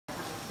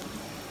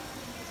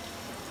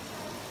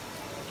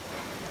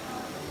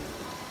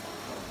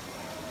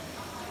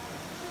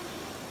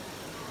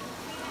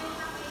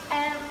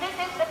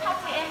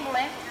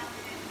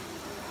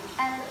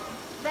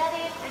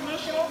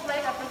national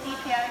flag of the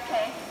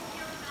DPRK.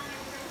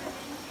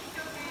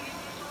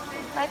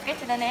 Let's get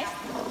to the next.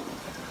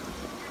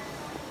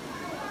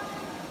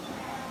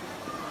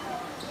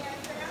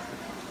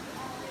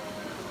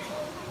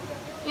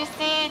 You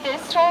see the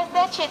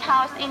thatched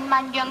house in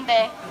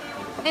Mangyongdae.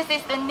 This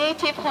is the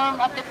native home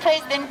of the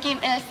President Kim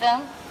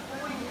Il-sung,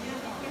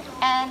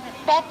 and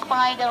backed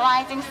by the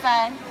rising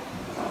sun.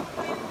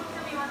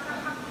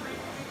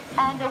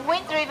 And the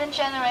wind-driven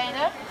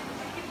generator,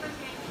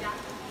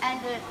 and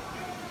the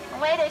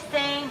way they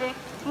saying the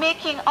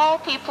making all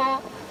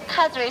people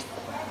cadres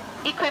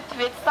equipped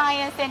with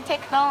science and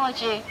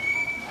technology,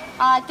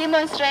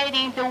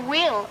 demonstrating the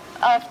will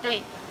of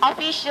the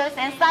officials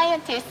and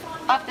scientists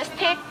of the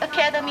State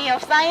Academy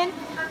of Science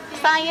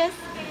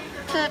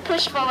to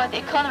push forward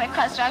economic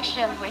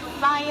construction with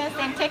science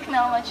and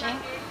technology.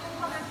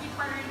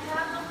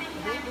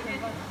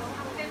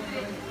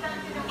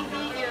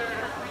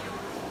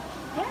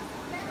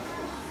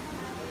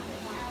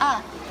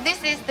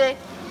 This is the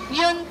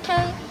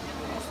Yunpeng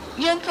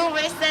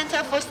Race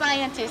Center for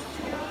Scientists.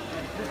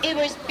 It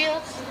was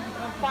built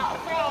for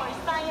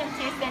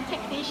scientists and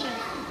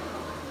technicians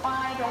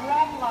by the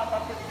warm blood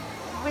of the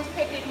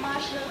respected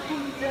Marshal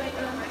Kim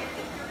Jong-il.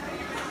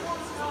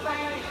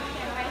 Scientists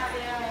can race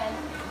there, and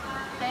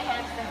they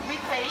have some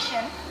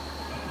recreation.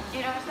 You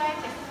know,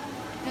 scientists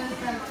do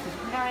some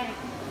very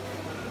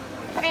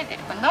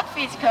physical, not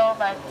physical,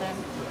 but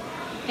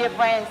their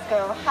brains go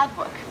hard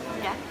work.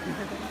 Yeah,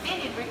 they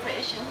need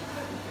recreation.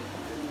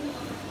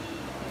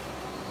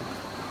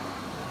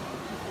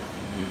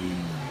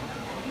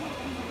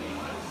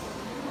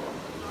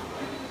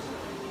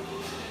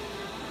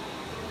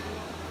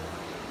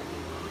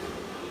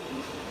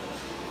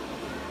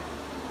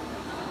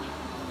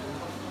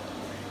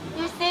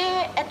 You see,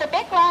 at the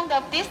background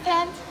of this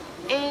tent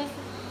is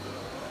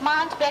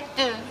Mount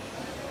Baekdu.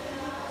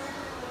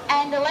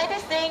 And the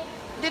latest thing,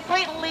 the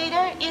great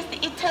leader is the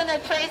eternal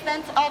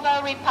president of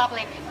our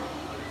republic.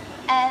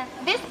 And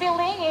this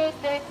building is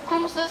the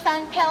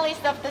Kumsusan Palace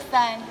of the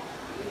Sun.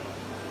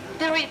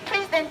 The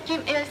President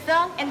Kim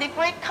Il-sung and the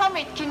great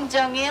comrade Kim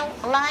Jong-il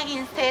lie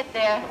instead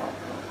there.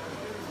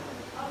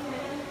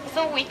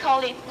 So we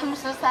call it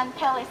Kumsusan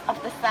Palace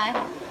of the Sun.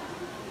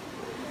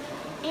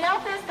 In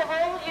our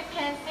festival, you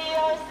can see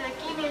also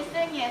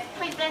Kimilsungia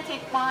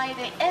presented by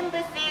the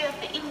Embassy of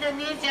the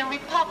Indonesian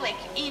Republic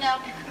in our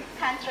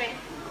country.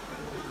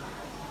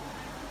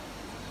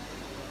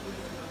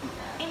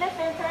 In the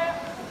center,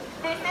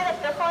 they set up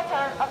the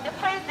photo of the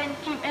President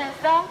Kim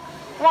Il-sung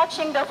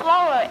watching the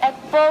flower at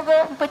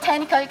Bogor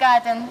Botanical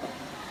Garden.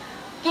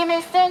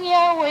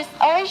 Kimilsungia was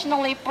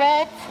originally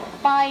bred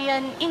by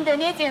an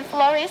Indonesian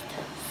florist,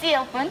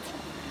 Sielpunt,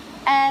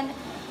 and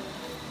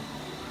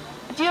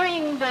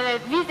during the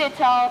visit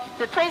of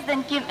the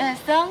President Kim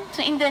Il-sung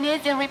to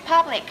Indonesian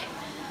Republic,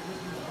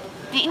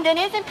 the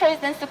Indonesian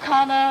President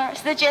Sukarno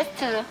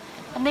suggested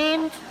to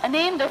name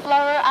the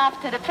flower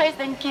after the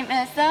President Kim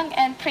Il-sung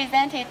and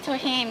present it to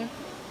him.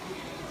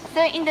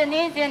 The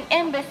Indonesian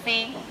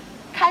embassy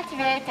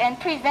cultivated and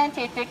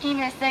presented the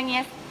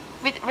Kimilsungia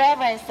with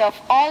reverence of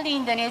all the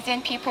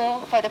Indonesian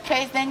people for the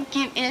President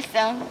Kim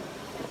Il-sung.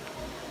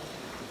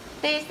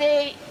 They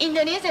say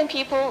Indonesian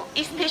people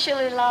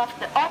especially love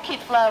the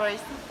orchid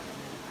flowers.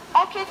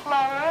 Orchid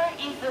flower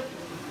is a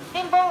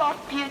symbol of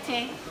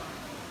beauty.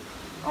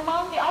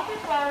 Among the orchid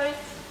flowers,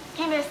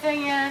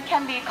 Kimilsungia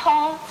can be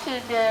called to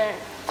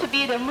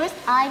be the most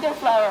ideal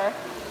flower.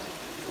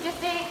 You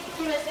see,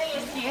 Kimilsungia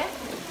is here.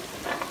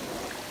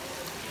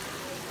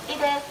 It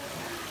has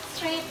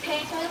 3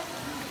 petals,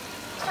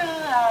 2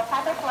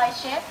 butterfly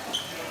shapes,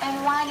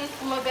 and 1 is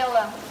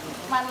globellum,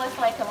 one looks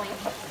like a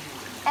leaf.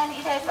 And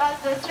it has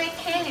also 3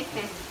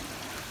 calyxes.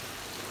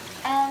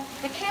 And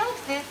the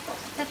calyxes,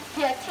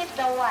 their tips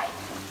are white.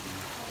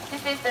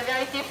 This is the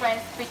very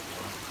difference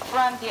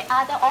from the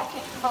other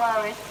orchid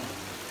flowers.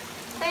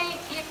 So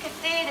you can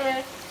see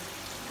that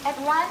at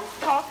one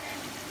stalk,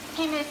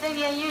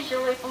 Kimilsungia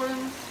usually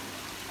blooms,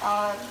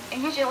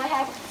 usually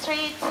have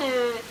 3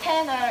 to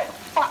 10 or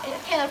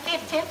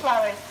 15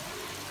 flowers.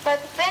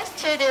 But thanks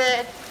to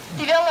the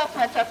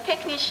development of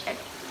cultivation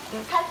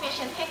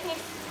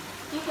techniques,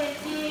 you can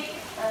see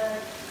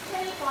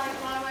 25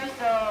 flowers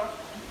or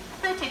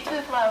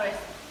 32 flowers.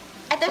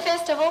 At this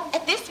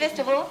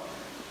festival,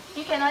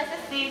 you can also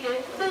see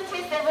the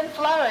 37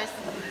 flowers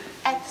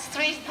at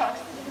 3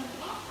 stalks.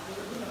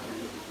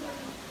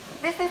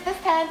 This is the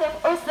stand of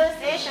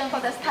Association for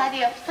the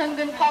Study of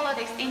Sungun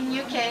Politics in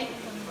UK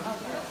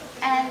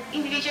and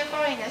individual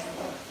foreigners.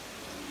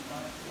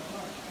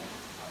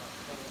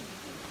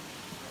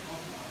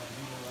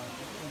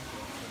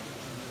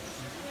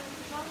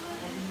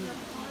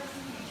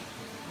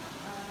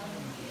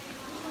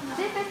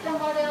 This is the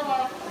model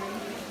of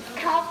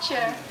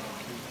sculpture.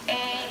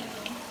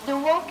 The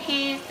work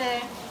is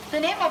the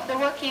name of the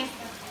work is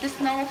the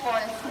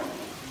Snowfalls.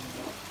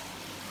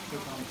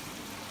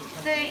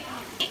 So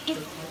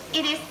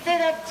it is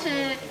set up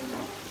to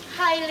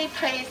highly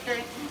praise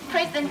the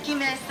President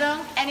Kim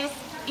Il-sung and his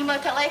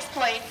immortal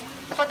exploits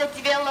for the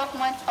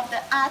development of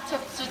the art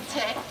of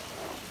Juche.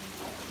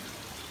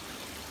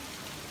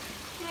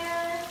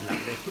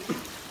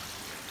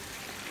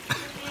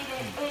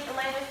 Eight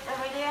letters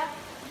over there.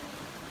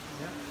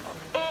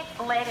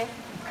 8 letters,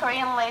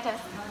 Korean letters.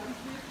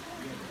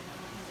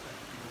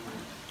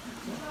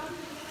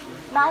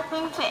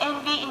 Nothing to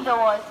envy in the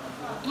world.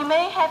 You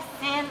may have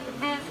seen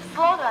this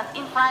slogan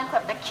in front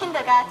of the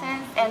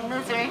kindergartens and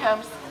nursery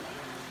homes.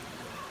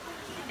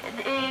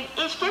 The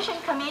Education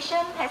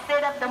Commission has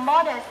set up the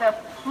models of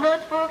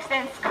notebooks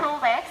and school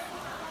bags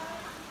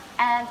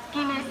and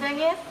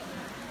Kimilsungia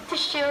to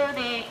show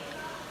the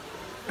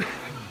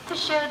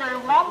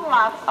warm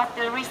love of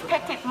the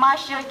respected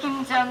Marshal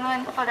Kim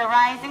Jong-un for the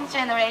rising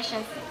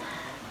generations.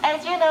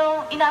 As you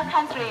know, in our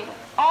country,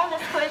 all the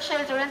school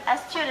children and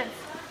students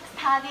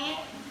study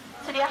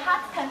to their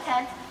heart's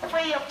content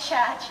free of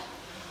charge.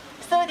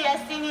 So they are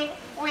singing,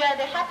 "We are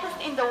the happiest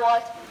in the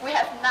world. We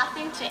have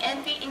nothing to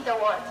envy in the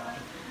world."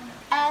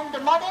 And the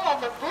model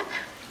of the book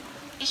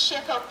is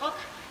shaped a book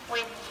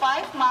with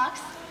 5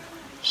 marks,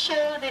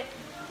 show the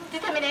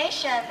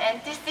determination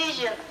and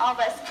decision of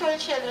our school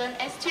children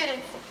and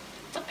students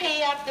to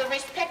pay up the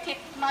respected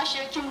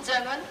Marshal Kim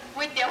Jong-un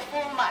with their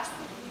full marks.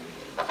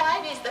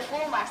 5 is the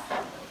full marks.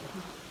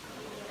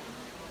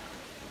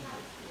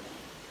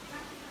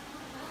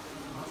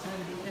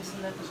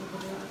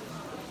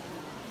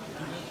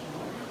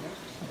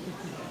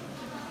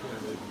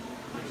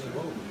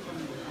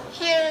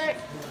 Here,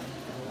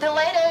 the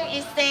letter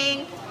is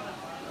saying,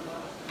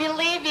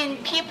 "Believe in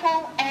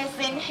people as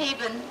in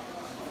heaven."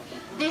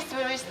 This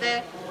was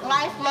the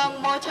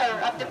lifelong motto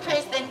of the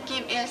President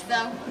Kim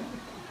Il-sung.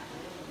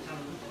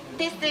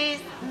 This is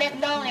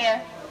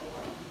magnolia,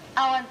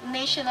 our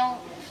national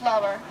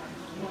flower.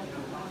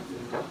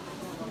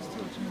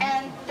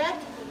 And that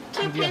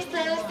 2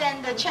 pieces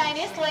and the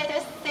Chinese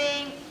letters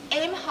saying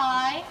 "Aim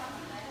High"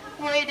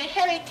 were the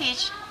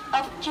heritage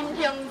of Kim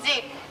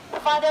Hyung-sik,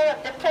 father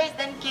of the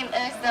President Kim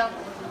Il-sung.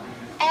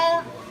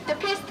 And the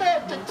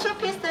 2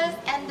 pieces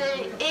and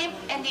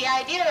the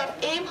idea of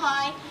 "Aim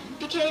High"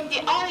 became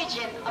the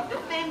origin of the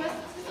famous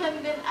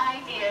Sundan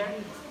idea.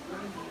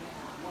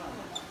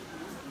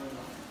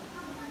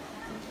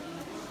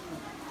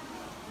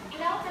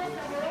 In our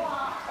festival,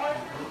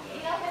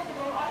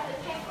 also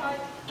take part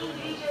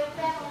individual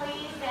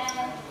families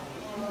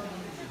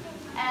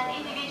and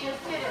individual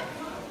students.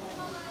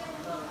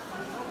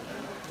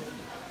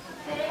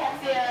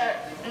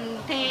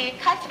 They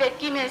cultivate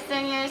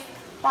Kimilsungias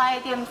by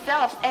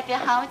themselves at their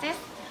houses,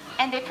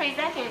 and they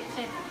present it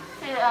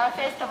to our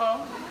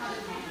festival.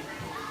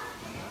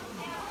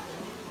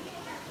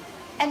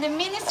 And the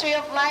Ministry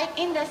of Light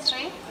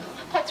Industry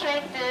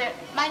portrayed the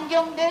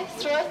Mangyongdae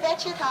straw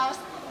thatched house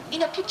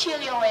in a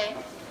peculiar way.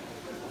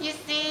 You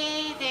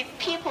see the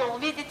people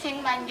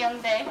visiting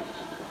Mangyongdae.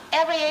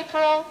 Every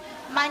April,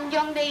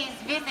 Mangyongdae is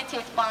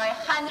visited by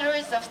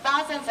hundreds of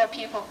thousands of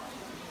people.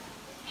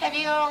 Have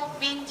you all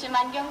been to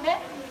Mangyongdae?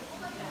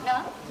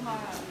 No?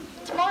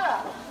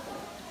 Tomorrow.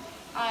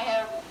 I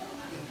have.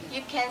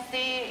 You can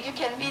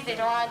visit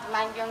around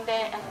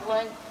Mangyongdae and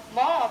learn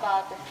more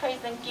about the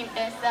President Kim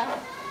Il-sung.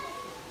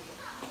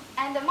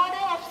 And the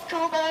model of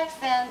school bags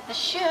and the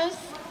shoes,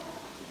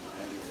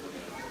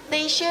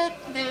 they show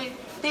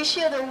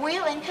the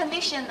will and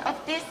conviction of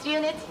this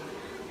unit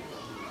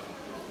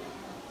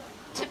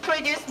to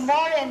produce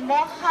more and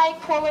more high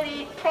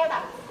quality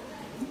products.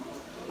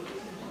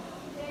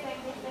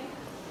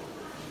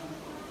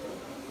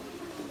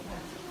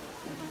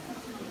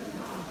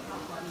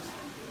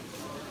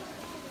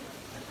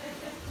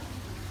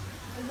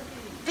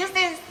 This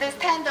is the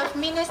stand of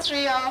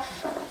Ministry of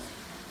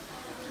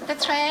the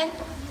train,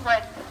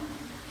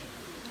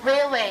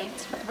 railway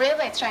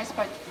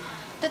transport.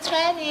 The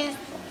train is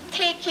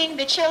taking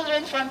the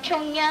children from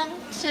Pyongyang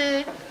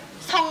to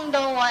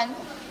Songdo-won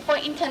for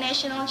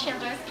international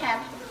children's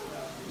camp.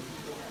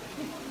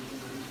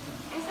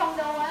 In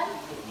Songdo-won,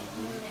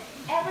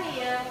 every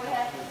year we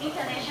have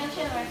international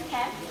children's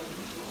camp.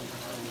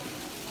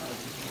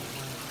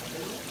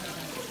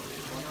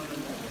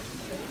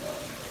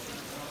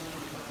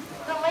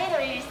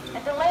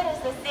 The letter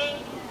is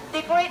saying,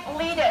 "The great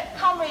leader,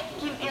 Comrade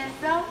Kim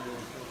Il-sung,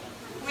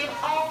 will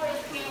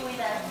always be with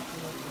us."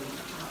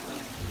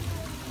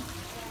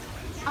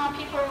 Our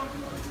people,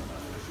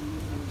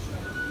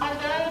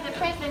 although the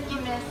President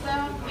Kim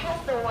Il-sung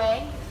passed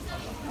away,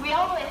 we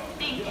always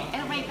think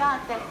and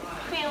regard that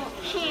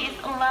he is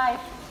alive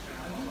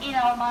in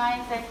our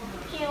minds and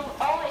he'll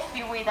always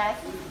be with us.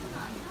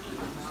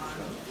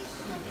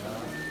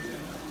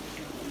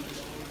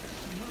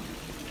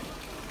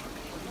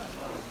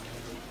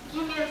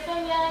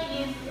 Kimilsungia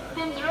is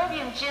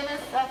Dendrobium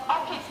genus of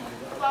orchid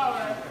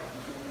flower.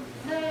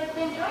 The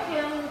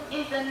Dendrobium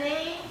is a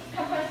name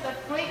composed of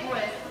Greek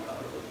words.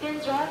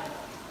 Dendron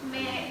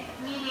meaning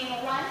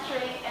one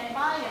tree and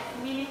bias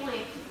meaning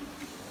leaf.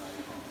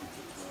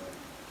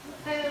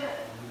 So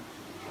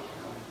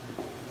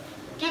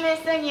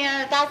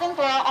Kimilsungia doesn't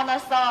grow on the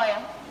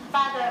soil,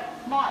 but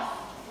the moss,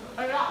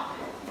 a rock.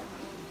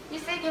 You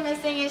see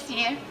Kimilsungia is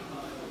here.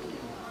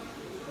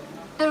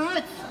 The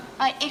roots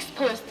are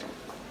exposed.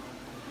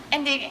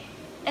 And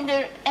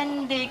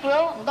and they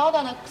grow not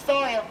on the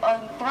soil or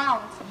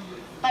ground,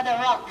 but a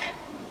rock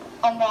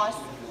or moss.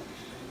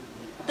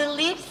 The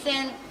leaves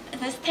and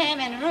the stem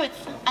and roots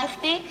are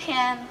thick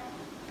and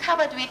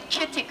covered with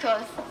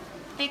cuticles.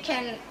 They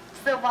can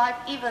survive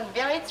even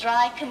very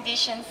dry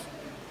conditions.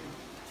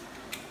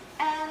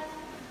 And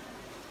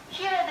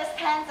here are the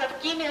stands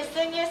of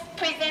Kimilsungia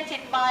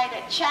presented by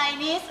the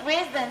Chinese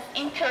residents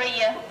in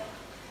Korea.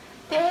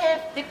 They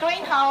have the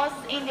greenhouse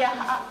in their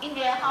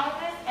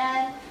houses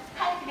and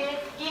cultivate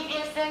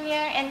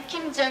Kimilsungia and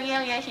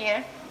Kimjongilia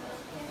here.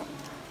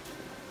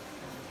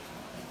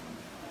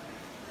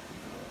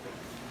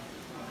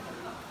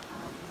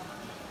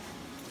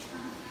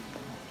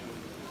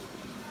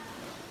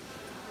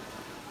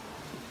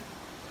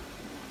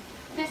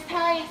 The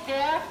star is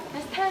there.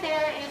 The star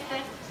there is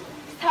the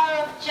star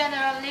of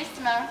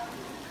Generalissimo.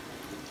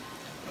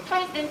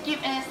 President Kim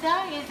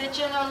Il-sung is the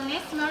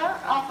Generalissimo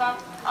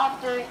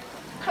of the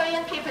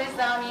Korean People's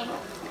Army.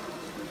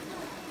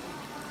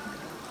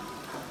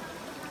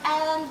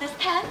 And the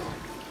stand,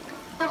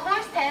 the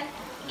whole stand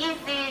is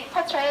the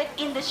portrait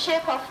in the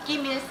shape of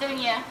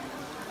Kimilsungia.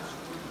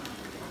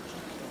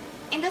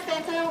 In the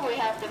center, we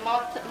have the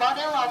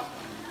model of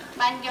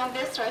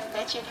Mangyongdae's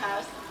Statue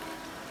House.